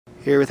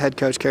Here with head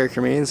coach Kerry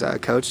Cremeans.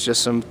 Coach,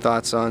 just some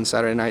thoughts on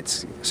Saturday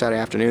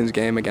afternoon's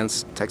game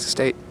against Texas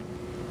State.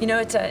 You know,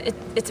 it's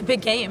a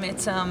big game.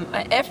 It's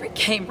every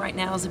game right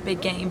now is a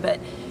big game, but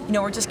you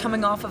know, we're just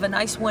coming off of a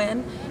nice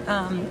win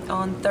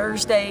on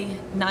Thursday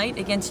night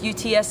against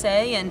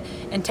UTSA,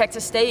 and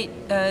Texas State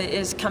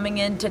is coming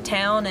into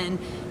town, and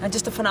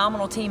just a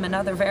phenomenal team,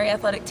 another very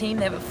athletic team.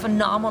 They have a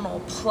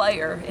phenomenal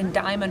player in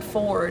Diamond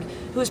Ford,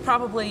 who is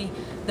probably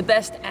the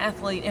best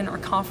athlete in our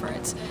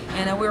conference,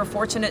 and we were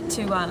fortunate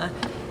to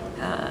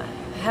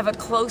have a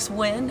close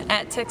win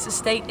at Texas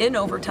State in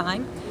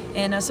overtime,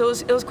 and so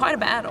it was quite a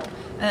battle,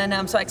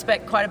 and so I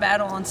expect quite a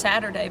battle on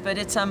Saturday. But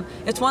it's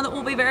one that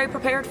we'll be very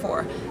prepared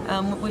for.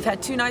 We've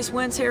had two nice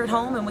wins here at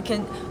home, and we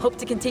can hope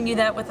to continue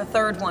that with a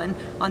third one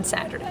on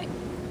Saturday.